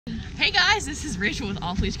Hey guys, this is Rachel with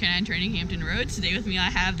Off-Leash Canine Training, Hampton Roads. Today with me I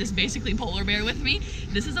have this basically polar bear with me.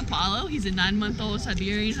 This is Apollo. He's a 9-month-old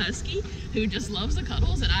Siberian Husky who just loves the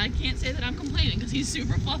cuddles, and I can't say that I'm complaining because he's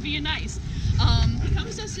super fluffy and nice. He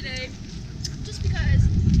comes to us today just because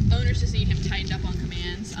owners just need him tightened up on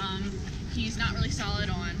commands. He's not really solid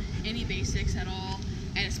on any basics at all,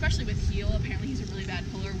 and especially with heel. Apparently he's a really bad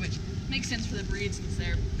puller, which makes sense for the breed since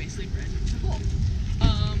they're basically bred to pull.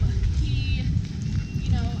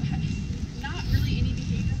 Not really any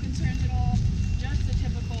behavioral concerns at all, just the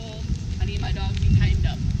typical, I need my dog to be tightened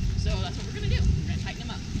up. So that's what we're going to do. We're going to tighten him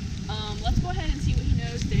up. Let's go ahead and see what he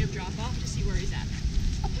knows day of drop off to see where he's at.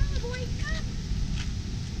 Apollo boy, come.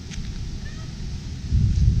 Come.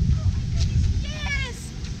 Oh my goodness,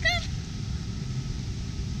 yes! Come.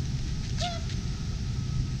 Come.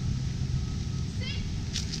 Sit.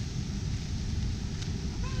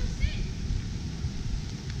 Apollo, sit.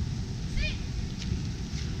 Sit.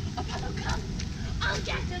 Apollo, come. Oh,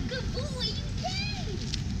 that's a good boy. You came.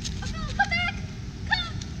 Apollo, come back.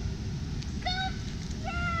 Come. Come.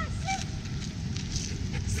 Yeah, sit.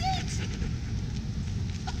 Sit.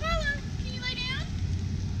 Apollo, can you lay down?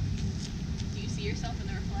 Do you see yourself in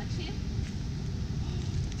the reflection?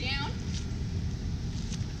 Down.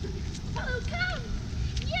 Apollo, come.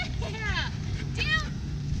 Yeah. Down.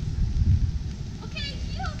 Okay,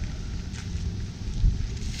 heel.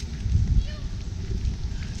 Heel.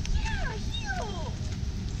 Yeah, heel.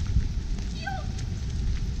 Heel.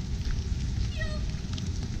 Heel.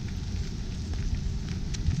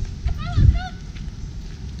 Apollo, come.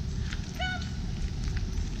 Come.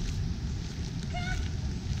 Come.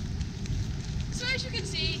 So as you can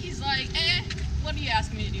see, he's like, what are you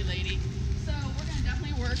asking me to do, lady? So we're going to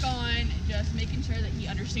definitely work on just making sure that he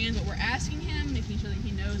understands what we're asking him, making sure that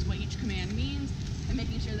he knows what each command means, and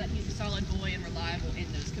making sure that he's a solid boy and reliable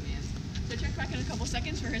in those commands. So check back in a couple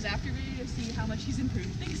seconds for his after video to see how much he's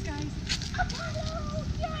improved. Thanks, guys. Apollo!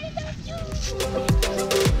 Yeah, I love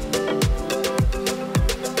you!